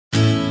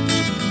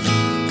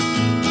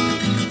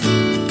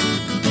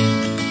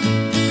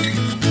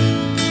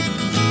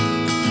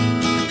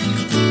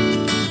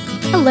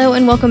Hello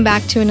and welcome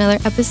back to another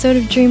episode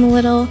of Dream a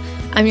Little.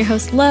 I'm your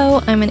host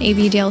Lo, I'm an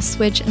ABDL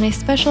switch, and I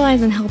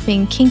specialize in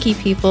helping kinky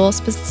people,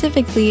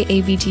 specifically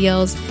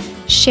ABDLs,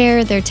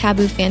 share their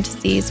taboo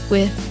fantasies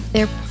with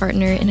their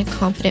partner in a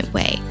confident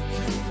way.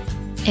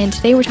 And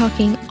today we're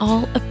talking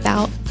all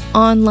about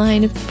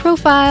online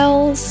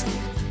profiles.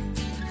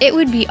 It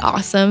would be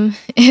awesome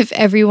if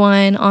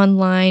everyone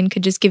online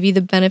could just give you the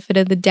benefit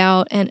of the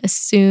doubt and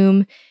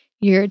assume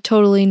you're a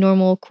totally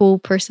normal, cool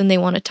person they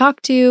want to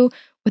talk to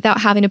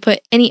without having to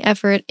put any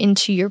effort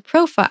into your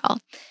profile.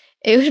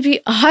 It would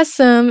be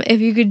awesome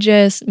if you could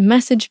just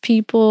message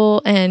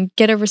people and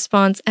get a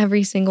response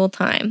every single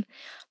time.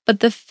 But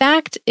the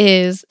fact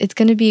is, it's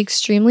going to be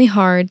extremely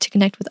hard to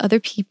connect with other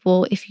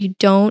people if you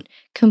don't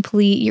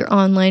complete your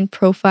online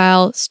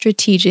profile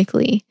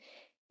strategically.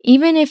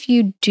 Even if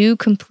you do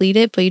complete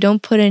it, but you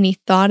don't put any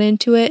thought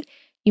into it,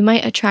 you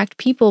might attract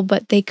people,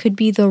 but they could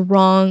be the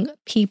wrong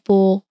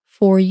people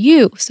for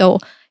you. So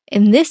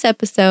in this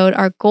episode,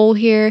 our goal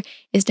here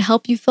is to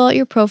help you fill out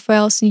your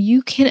profile so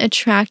you can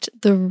attract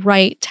the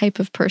right type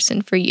of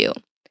person for you.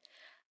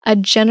 A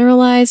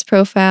generalized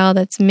profile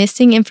that's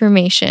missing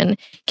information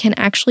can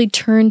actually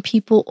turn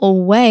people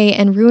away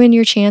and ruin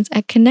your chance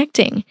at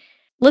connecting.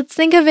 Let's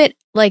think of it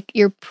like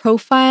your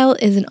profile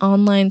is an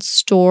online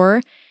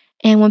store,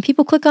 and when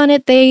people click on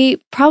it, they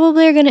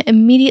probably are going to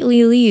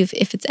immediately leave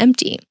if it's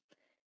empty.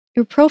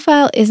 Your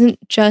profile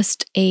isn't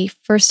just a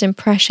first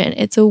impression,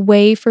 it's a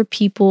way for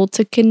people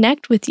to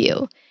connect with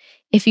you.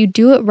 If you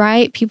do it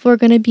right, people are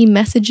going to be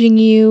messaging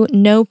you,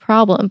 no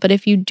problem. But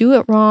if you do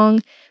it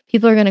wrong,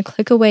 people are going to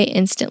click away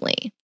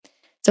instantly.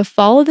 So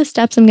follow the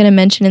steps I'm going to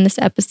mention in this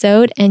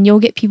episode, and you'll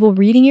get people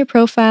reading your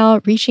profile,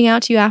 reaching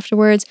out to you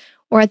afterwards,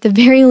 or at the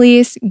very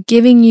least,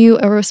 giving you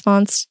a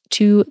response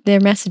to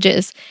their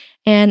messages.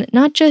 And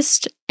not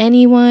just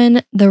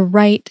anyone, the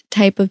right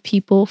type of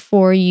people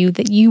for you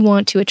that you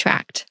want to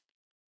attract.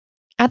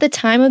 At the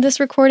time of this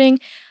recording,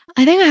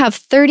 I think I have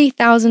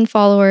 30,000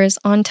 followers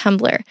on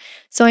Tumblr.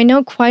 So I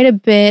know quite a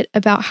bit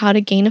about how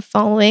to gain a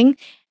following.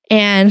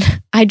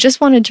 And I just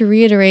wanted to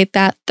reiterate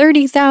that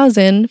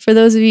 30,000, for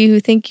those of you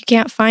who think you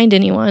can't find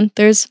anyone,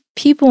 there's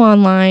people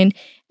online,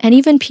 and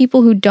even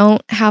people who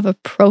don't have a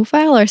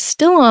profile are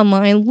still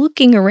online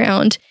looking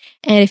around.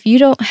 And if you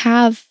don't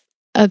have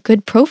a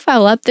good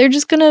profile up,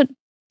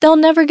 they'll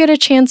never get a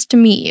chance to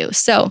meet you.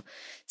 So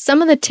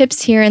some of the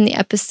tips here in the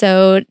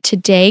episode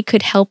today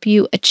could help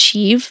you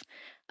achieve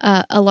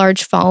a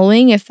large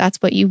following if that's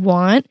what you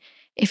want.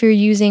 If you're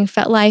using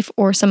FetLife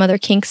or some other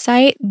kink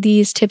site,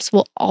 these tips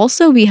will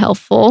also be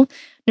helpful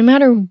no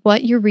matter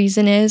what your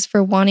reason is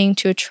for wanting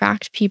to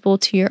attract people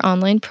to your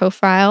online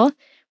profile,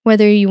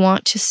 whether you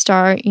want to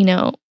start,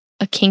 a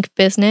kink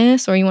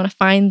business, or you want to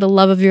find the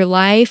love of your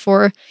life,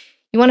 or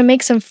you want to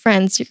make some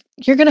friends.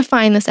 You're going to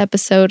find this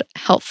episode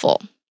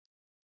helpful.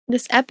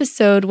 This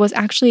episode was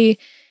actually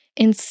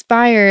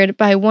inspired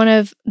by one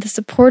of the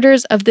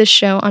supporters of this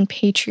show on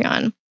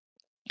Patreon,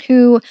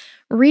 who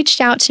reached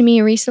out to me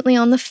recently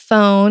on the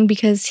phone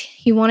because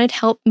he wanted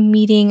help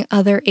meeting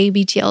other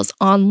ABDLs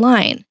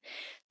online.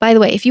 By the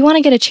way, if you want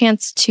to get a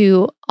chance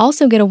to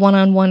also get a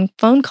one-on-one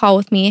phone call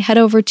with me, head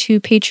over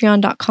to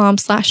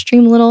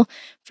patreon.com/dreamlittle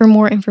for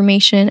more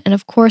information. And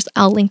of course,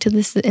 I'll link to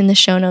this in the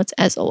show notes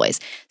as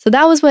always. So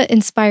that was what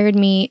inspired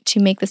me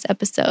to make this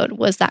episode,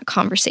 was that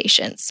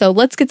conversation. So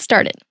let's get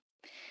started.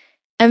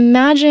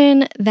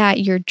 Imagine that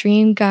your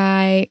dream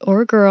guy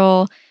or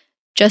girl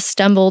just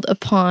stumbled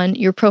upon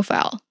your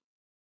profile.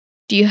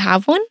 Do you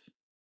have one?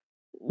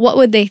 What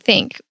would they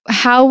think?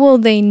 How will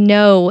they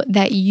know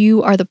that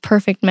you are the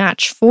perfect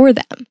match for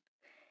them?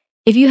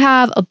 If you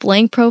have a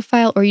blank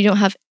profile or you don't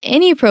have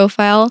any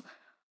profile,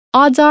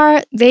 odds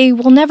are they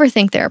will never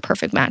think they're a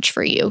perfect match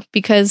for you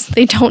because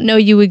they don't know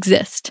you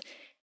exist.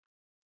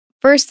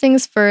 First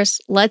things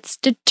first, let's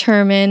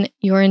determine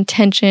your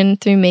intention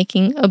through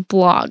making a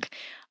blog.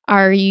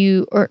 Are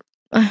you, or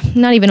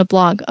not even a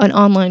blog, an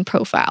online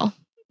profile?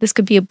 This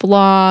could be a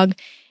blog,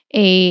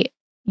 a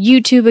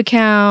YouTube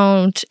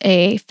account,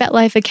 a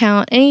FetLife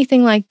account,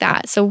 anything like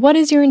that. So what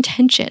is your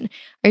intention?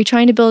 Are you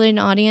trying to build an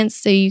audience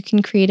so you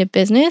can create a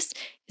business?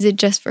 Is it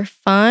just for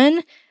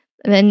fun?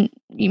 And then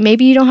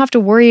maybe you don't have to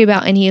worry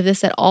about any of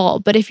this at all.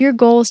 But if your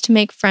goal is to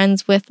make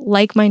friends with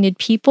like-minded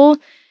people,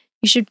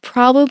 you should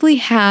probably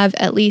have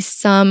at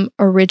least some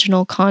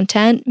original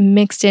content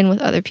mixed in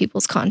with other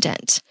people's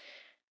content.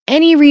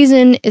 Any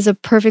reason is a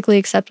perfectly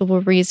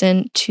acceptable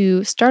reason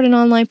to start an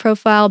online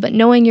profile, but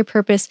knowing your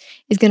purpose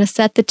is going to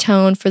set the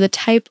tone for the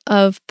type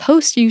of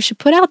post you should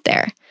put out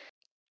there.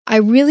 I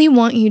really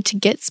want you to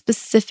get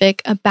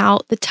specific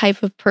about the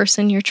type of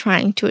person you're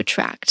trying to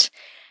attract.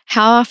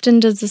 How often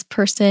does this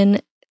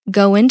person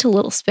go into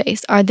Little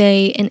Space? Are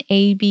they an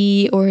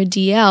AB or a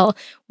DL?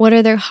 What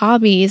are their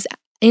hobbies,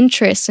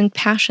 interests, and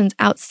passions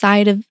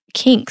outside of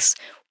kinks?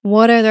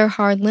 What are their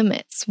hard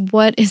limits?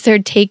 What is their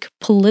take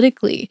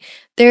politically?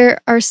 There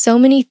are so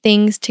many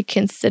things to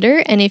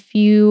consider, and if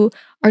you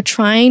are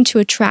trying to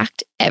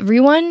attract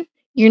everyone,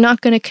 you're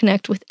not going to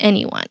connect with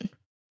anyone. You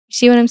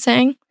see what I'm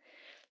saying?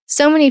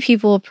 So many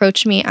people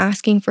approach me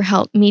asking for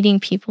help meeting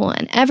people,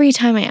 and every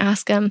time I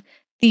ask them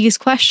these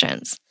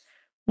questions.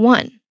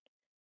 1,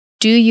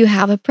 do you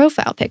have a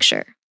profile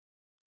picture?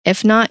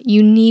 If not,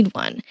 you need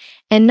one.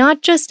 And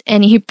not just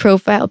any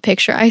profile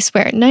picture. I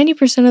swear,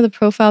 90% of the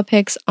profile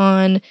pics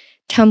on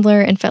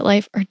Tumblr and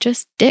FetLife are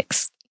just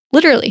dicks.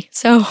 Literally.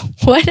 So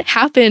what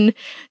happened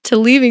to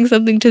leaving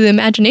something to the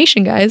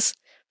imagination, guys?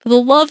 For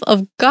the love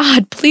of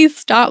God, please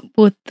stop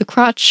with the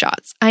crotch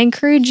shots. I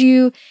encourage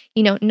you,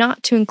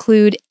 not to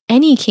include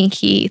any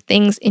kinky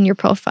things in your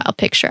profile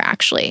picture,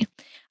 actually.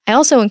 I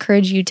also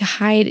encourage you to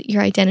hide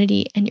your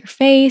identity and your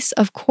face,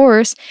 of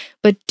course,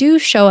 but do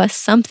show us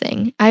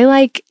something. I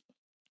like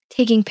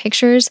taking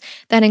pictures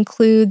that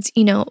includes,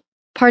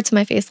 parts of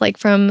my face, like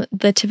from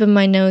the tip of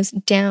my nose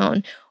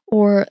down,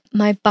 or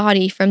my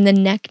body from the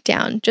neck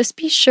down. Just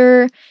be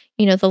sure,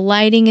 the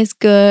lighting is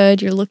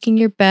good, you're looking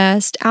your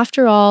best.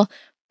 After all,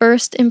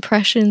 first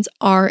impressions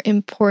are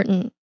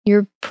important.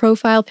 Your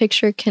profile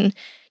picture can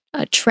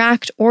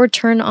attract or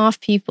turn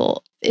off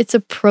people. It's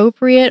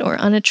appropriate or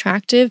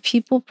unattractive,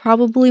 people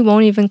probably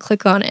won't even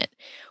click on it.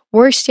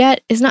 Worst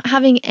yet is not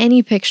having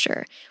any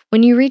picture.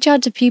 When you reach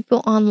out to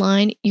people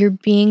online, you're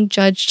being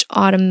judged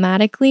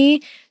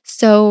automatically.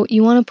 So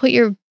you want to put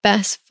your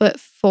best foot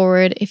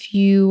forward if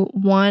you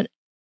want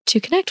to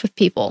connect with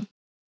people.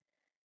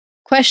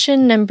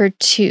 Question number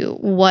 2,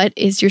 what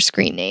is your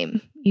screen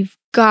name? You've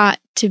got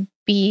to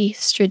be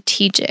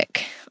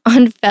strategic.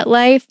 On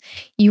FetLife,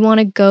 you want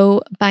to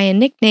go by a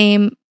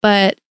nickname,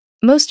 but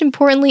most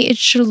importantly, it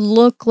should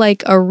look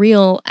like a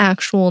real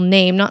actual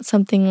name, not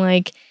something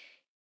like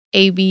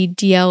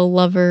ABDL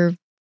Lover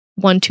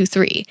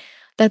 123.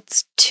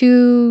 That's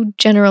too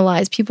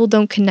generalized. People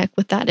don't connect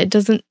with that. It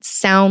doesn't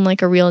sound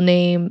like a real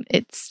name.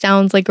 It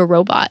sounds like a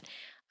robot.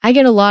 I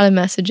get a lot of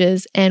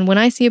messages, and when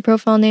I see a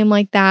profile name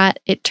like that,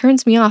 it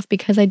turns me off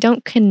because I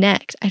don't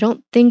connect. I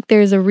don't think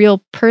there's a real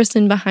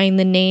person behind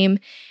the name,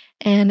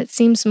 and it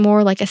seems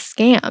more like a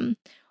scam.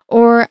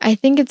 Or I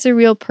think it's a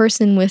real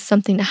person with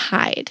something to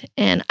hide,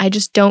 and I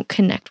just don't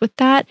connect with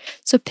that.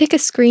 So pick a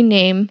screen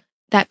name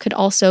that could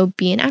also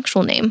be an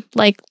actual name,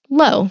 like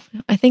Lo.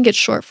 I think it's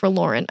short for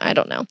Lauren. I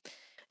don't know.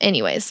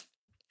 Anyways,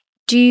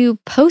 do you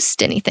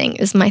post anything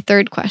is my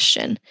third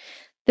question.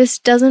 This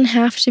doesn't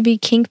have to be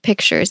kink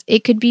pictures.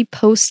 It could be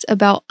posts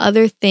about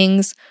other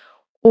things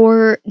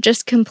or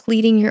just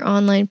completing your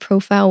online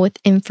profile with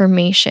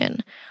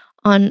information.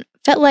 On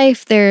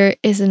FetLife, there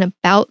is an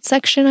about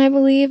section, I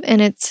believe,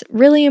 and it's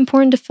really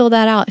important to fill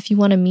that out if you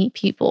want to meet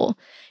people.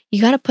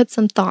 You got to put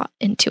some thought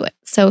into it.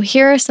 So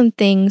here are some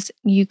things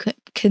you could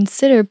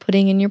consider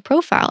putting in your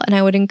profile, and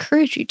I would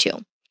encourage you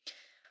to.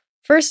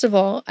 First of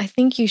all, I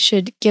think you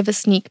should give a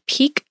sneak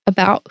peek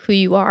about who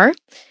you are,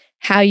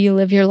 how you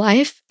live your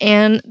life,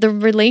 and the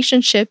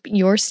relationship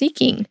you're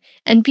seeking.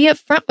 And be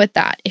upfront with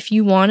that. If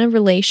you want a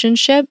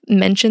relationship,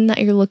 mention that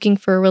you're looking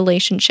for a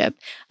relationship.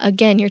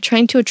 Again, you're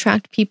trying to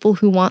attract people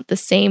who want the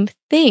same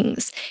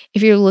things.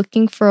 If you're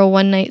looking for a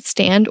one-night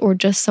stand or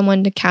just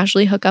someone to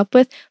casually hook up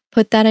with,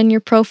 put that in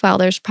your profile.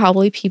 There's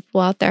probably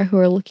people out there who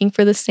are looking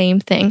for the same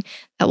thing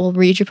that will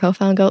read your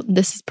profile and go,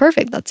 this is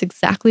perfect. That's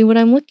exactly what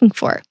I'm looking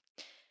for.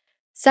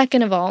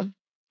 Second of all,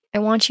 I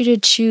want you to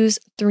choose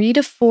 3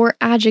 to 4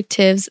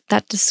 adjectives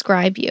that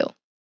describe you.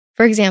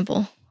 For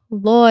example,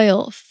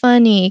 loyal,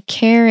 funny,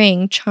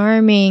 caring,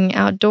 charming,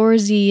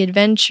 outdoorsy,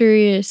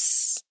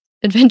 adventurous,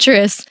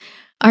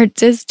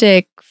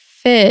 artistic,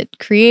 fit,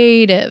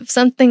 creative,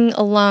 something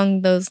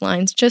along those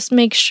lines. Just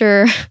make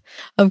sure,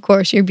 of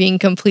course, you're being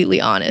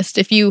completely honest.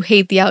 If you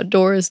hate the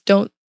outdoors,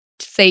 don't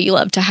say you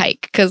love to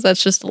hike, because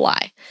that's just a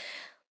lie.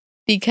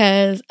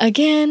 Because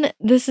again,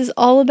 this is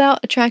all about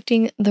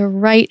attracting the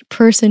right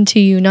person to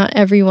you, not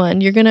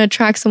everyone. You're going to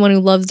attract someone who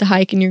loves to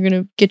hike and you're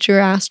going to get your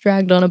ass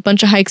dragged on a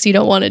bunch of hikes you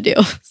don't want to do.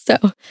 So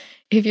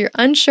if you're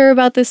unsure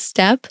about this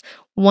step,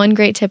 one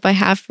great tip I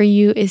have for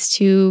you is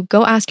to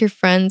go ask your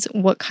friends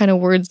what kind of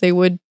words they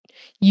would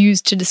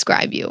use to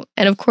describe you.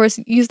 And of course,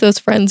 use those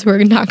friends who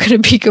are not going to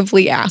be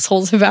complete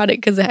assholes about it,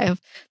 because I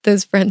have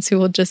those friends who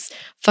will just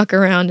fuck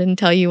around and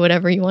tell you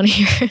whatever you want to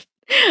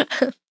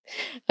hear.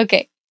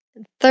 Okay.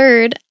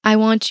 Third, I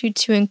want you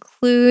to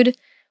include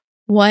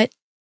what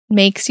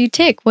makes you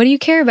tick. What do you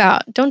care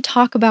about? Don't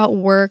talk about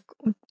work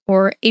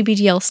or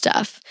ABDL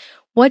stuff.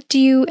 What do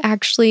you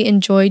actually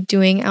enjoy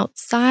doing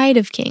outside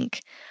of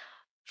kink?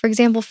 For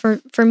example,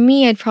 for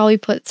me, I'd probably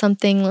put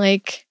something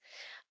like,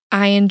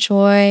 I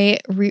enjoy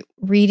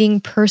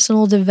reading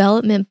personal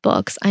development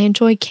books. I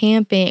enjoy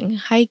camping,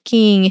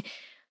 hiking,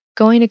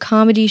 going to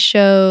comedy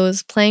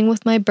shows, playing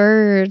with my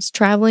birds,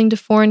 traveling to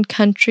foreign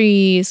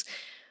countries,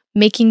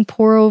 making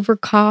pour over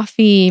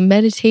coffee,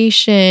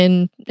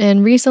 meditation,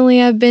 and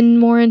recently I've been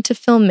more into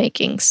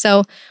filmmaking.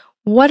 So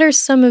what are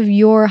some of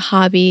your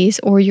hobbies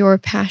or your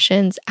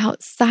passions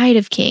outside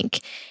of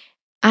kink?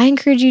 I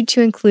encourage you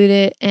to include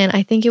it, and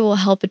I think it will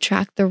help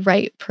attract the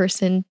right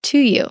person to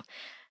you.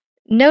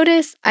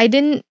 Notice I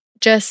didn't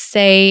just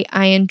say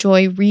I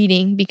enjoy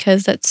reading,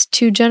 because that's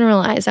too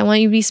generalized. I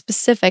want you to be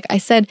specific. I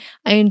said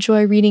I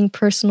enjoy reading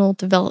personal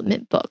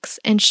development books.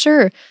 And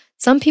sure,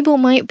 Some people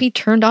might be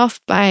turned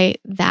off by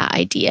that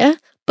idea,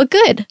 but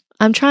good.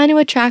 I'm trying to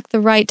attract the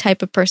right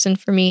type of person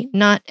for me,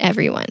 not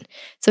everyone.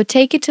 So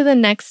take it to the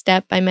next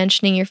step by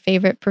mentioning your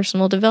favorite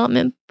personal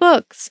development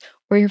books,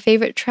 or your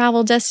favorite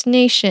travel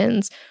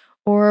destinations,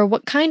 or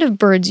what kind of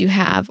birds you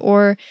have,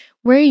 or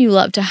where you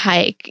love to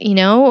hike.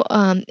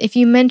 If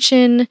you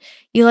mention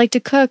you like to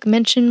cook,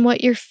 mention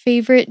what your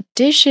favorite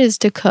dish is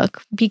to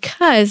cook,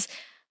 because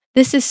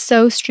this is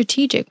so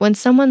strategic. When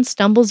someone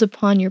stumbles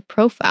upon your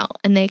profile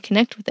and they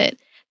connect with it,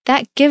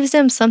 that gives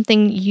them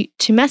something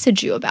to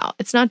message you about.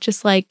 It's not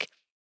just like,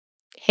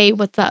 hey,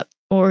 what's up?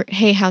 Or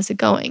hey, how's it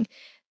going?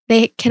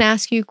 They can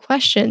ask you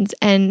questions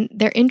and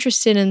they're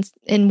interested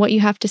in what you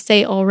have to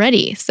say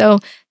already. So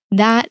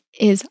that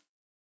is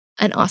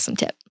an awesome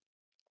tip.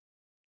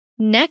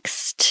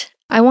 Next,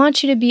 I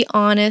want you to be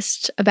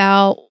honest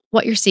about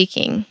what you're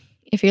seeking.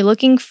 If you're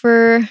looking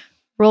for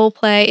role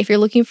play, if you're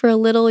looking for a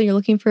little, you're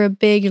looking for a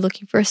big, you're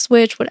looking for a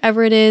switch,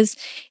 whatever it is,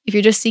 if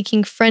you're just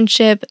seeking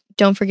friendship,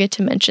 don't forget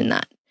to mention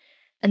that.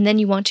 And then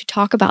you want to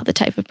talk about the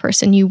type of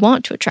person you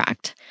want to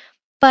attract.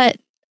 But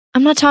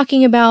I'm not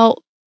talking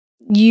about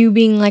you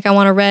being like, I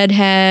want a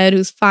redhead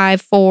who's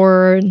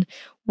 5'4" and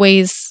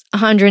weighs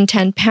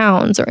 110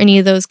 pounds or any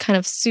of those kind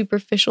of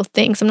superficial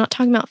things. I'm not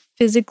talking about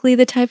physically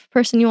the type of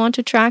person you want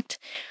to attract.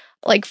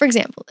 Like, for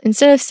example,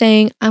 instead of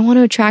saying, I want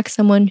to attract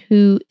someone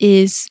who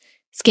is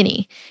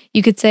skinny,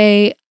 you could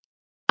say,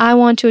 I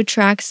want to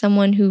attract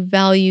someone who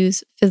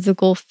values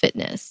physical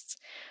fitness.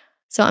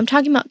 So I'm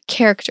talking about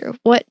character.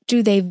 What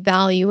do they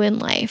value in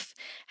life?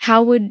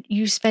 How would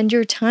you spend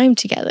your time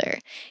together?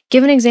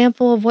 Give an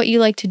example of what you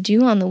like to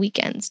do on the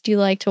weekends. Do you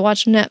like to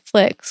watch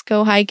Netflix,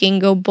 go hiking,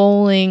 go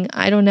bowling?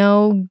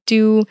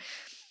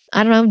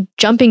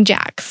 Jumping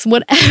jacks,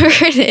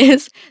 whatever it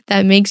is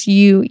that makes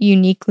you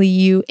uniquely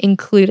you,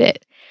 include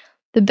it.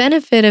 The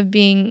benefit of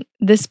being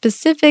this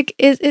specific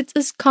is it's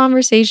this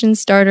conversation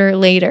starter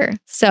later.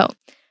 So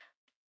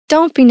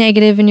don't be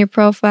negative in your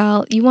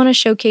profile. You want to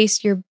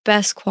showcase your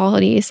best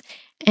qualities.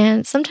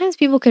 And sometimes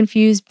people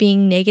confuse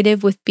being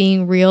negative with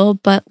being real,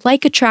 but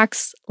like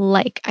attracts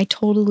like. I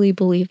totally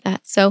believe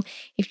that. So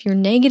if you're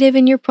negative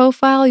in your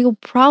profile, you'll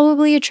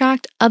probably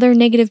attract other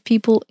negative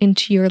people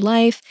into your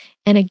life.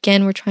 And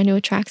again, we're trying to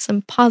attract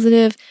some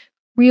positive,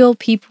 real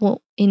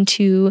people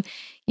into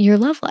your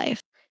love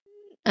life.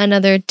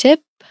 Another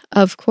tip,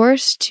 of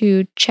course,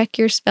 to check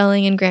your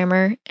spelling and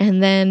grammar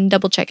and then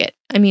double check it.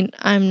 I mean,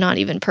 I'm not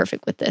even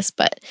perfect with this,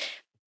 but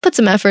put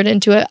some effort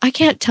into it. I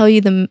can't tell you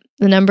the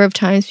number of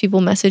times people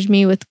message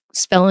me with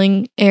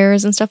spelling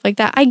errors and stuff like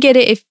that. I get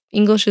it if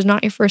English is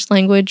not your first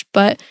language,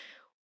 but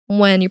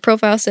when your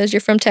profile says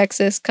you're from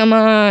Texas, come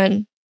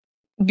on,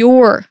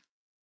 use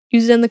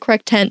it in the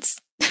correct tense.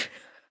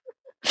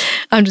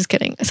 I'm just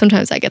kidding.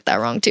 Sometimes I get that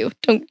wrong too.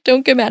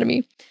 Don't get mad at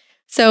me.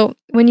 So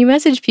when you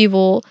message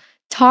people,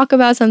 talk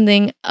about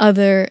something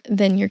other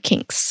than your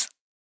kinks.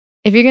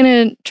 If you're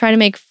going to try to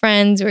make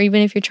friends, or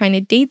even if you're trying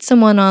to date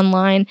someone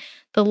online,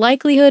 the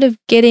likelihood of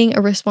getting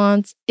a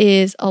response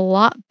is a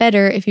lot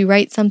better if you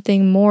write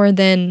something more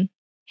than,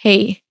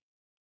 hey,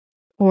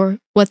 or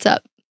what's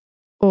up,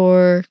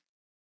 or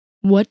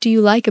what do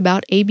you like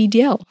about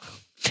ABDL?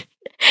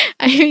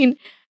 I mean,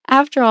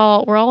 after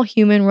all, we're all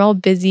human, we're all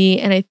busy,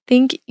 and I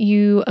think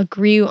you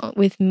agree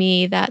with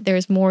me that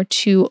there's more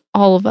to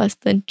all of us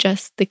than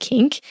just the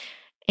kink.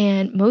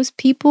 And most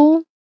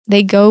people,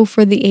 they go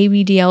for the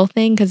ABDL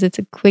thing because it's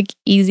a quick,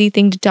 easy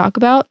thing to talk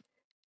about.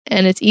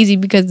 And it's easy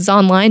because it's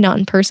online, not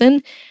in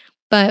person.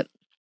 But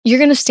you're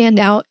going to stand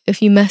out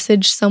if you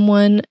message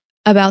someone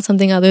about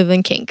something other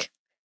than kink.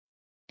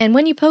 And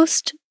when you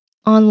post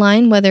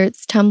online, whether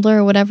it's Tumblr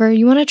or whatever,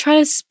 you want to try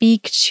to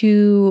speak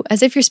to,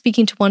 as if you're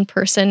speaking to one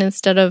person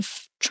instead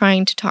of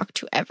trying to talk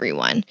to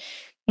everyone.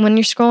 When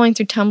you're scrolling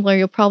through Tumblr,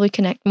 you'll probably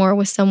connect more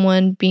with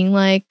someone being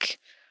like,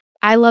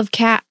 I love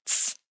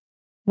cats.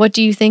 What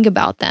do you think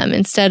about them?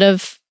 Instead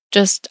of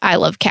just, I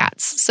love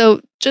cats.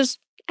 So just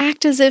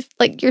act as if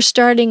like you're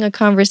starting a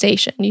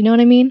conversation. You know what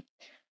I mean?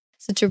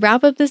 So to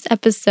wrap up this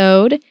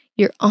episode,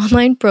 your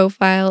online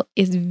profile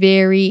is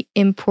very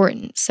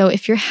important. So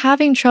if you're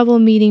having trouble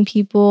meeting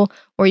people,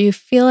 or you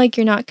feel like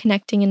you're not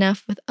connecting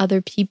enough with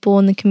other people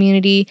in the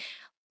community,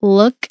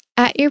 look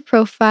at your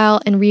profile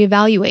and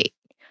reevaluate.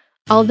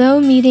 Although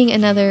meeting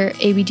another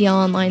ABDL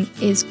online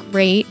is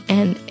great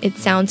and it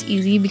sounds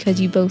easy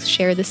because you both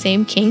share the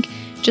same kink,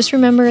 just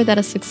remember that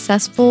a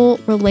successful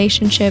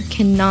relationship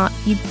cannot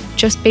be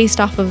just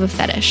based off of a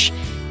fetish.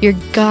 You're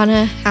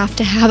gonna have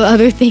to have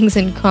other things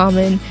in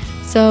common.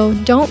 So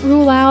don't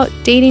rule out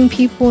dating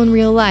people in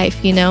real life,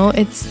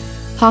 It's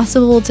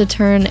possible to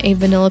turn a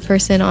vanilla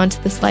person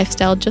onto this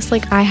lifestyle just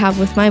like I have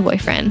with my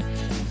boyfriend.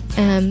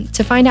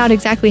 To find out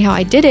exactly how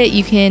I did it,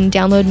 you can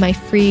download my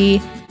free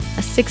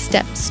 6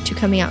 Steps to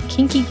Coming Out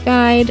Kinky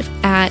guide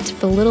at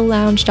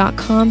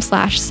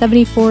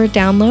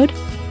thelittlelounge.com/74download.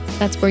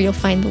 That's where you'll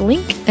find the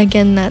link.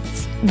 Again,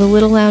 that's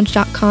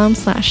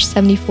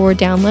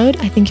thelittlelounge.com/74download.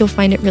 I think you'll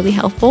find it really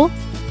helpful.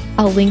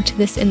 I'll link to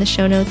this in the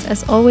show notes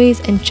as always.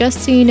 And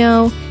just so you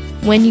know,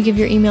 When you give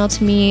your email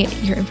to me,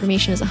 your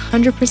information is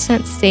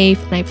 100%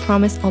 safe, and I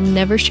promise I'll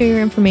never share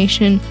your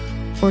information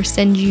or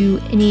send you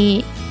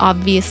any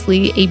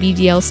obviously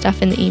ABDL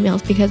stuff in the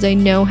emails, because I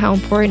know how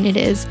important it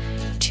is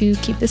to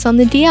keep this on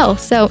the DL.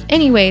 So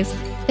anyways,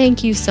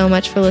 thank you so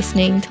much for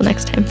listening. Till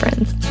next time,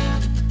 friends.